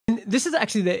And this is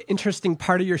actually the interesting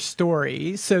part of your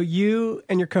story. So you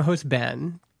and your co-host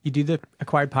Ben, you do the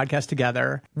Acquired podcast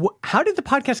together. How did the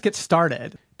podcast get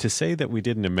started? To say that we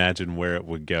didn't imagine where it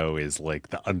would go is like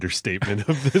the understatement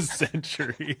of the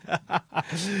century.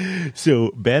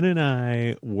 So Ben and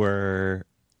I were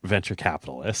venture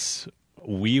capitalists.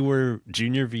 We were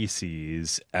junior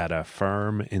VCs at a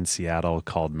firm in Seattle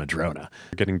called Madrona.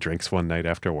 We're getting drinks one night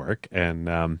after work,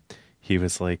 and he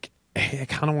was like, hey, I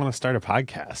kind of want to start a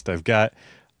podcast. I've got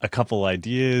a couple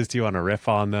ideas. Do you want to riff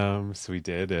on them? So we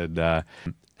did.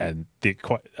 And the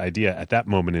idea at that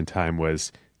moment in time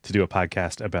was to do a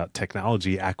podcast about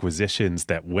technology acquisitions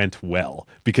that went well,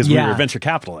 because we were venture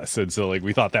capitalists. And so like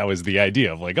we thought that was the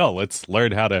idea of like, oh, let's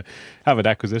learn how to have an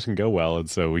acquisition go well. And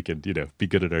so we could, be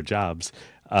good at our jobs.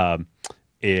 And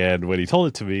when he told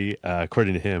it to me,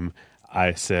 according to him,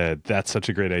 I said, that's such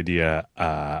a great idea.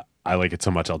 I like it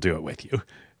so much, I'll do it with you.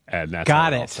 And that's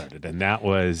how it all started. And that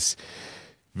was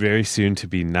very soon to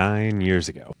be 9 years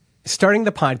ago. Starting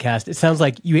the podcast, it sounds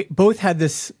like you both had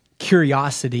this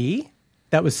curiosity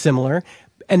that was similar.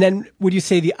 And then would you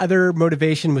say the other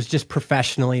motivation was just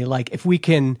professionally, like if we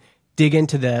can dig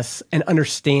into this and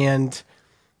understand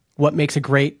what makes a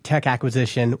great tech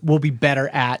acquisition, we'll be better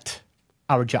at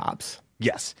our jobs?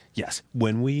 Yes.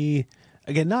 When we,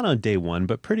 again, not on day one,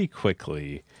 but pretty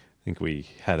quickly, I think we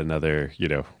had another,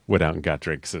 went out and got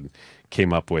drinks and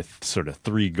came up with sort of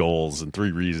 3 goals and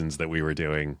 3 reasons that we were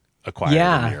doing Acquired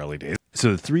in the early days.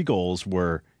 So the 3 goals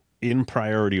were in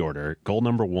priority order. Goal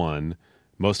number 1,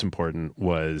 most important,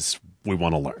 was we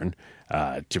want to learn,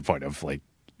 to the point of like,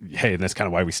 hey, and that's kind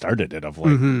of why we started it, of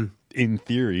like, in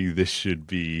theory, this should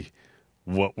be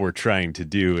what we're trying to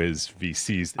do as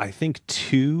VCs. I think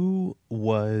 2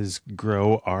 was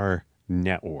grow our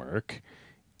network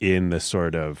in the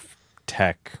sort of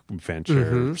tech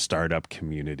venture startup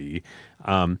community.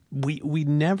 We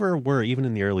never were, even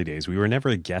in the early days, we were never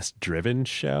a guest-driven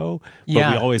show, but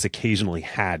we always occasionally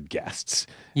had guests.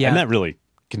 And that really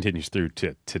continues through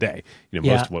to today.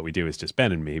 Most of what we do is just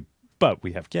Ben and me, but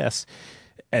we have guests.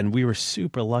 And we were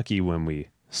super lucky when we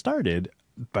started,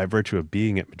 by virtue of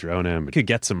being at Madrona, and we could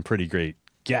get some pretty great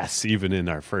guests even in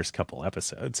our first couple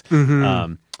episodes.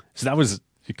 So that was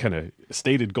kind of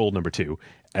stated goal number 2.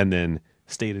 And then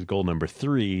stated goal number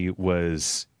 3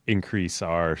 was increase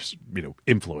our,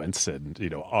 influence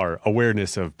and, our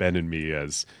awareness of Ben and me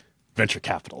as venture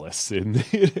capitalists in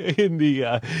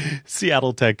the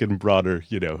Seattle tech and broader,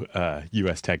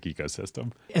 U.S. tech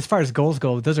ecosystem. As far as goals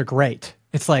go, those are great.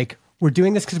 It's like, we're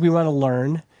doing this because we want to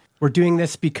learn. We're doing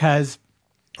this because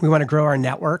we want to grow our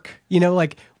network.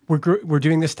 We're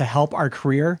doing this to help our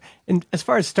career. And as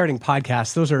far as starting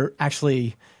podcasts, those are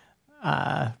actually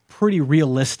pretty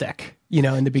realistic,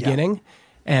 in the beginning.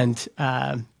 And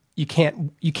you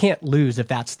can't lose if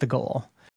that's the goal.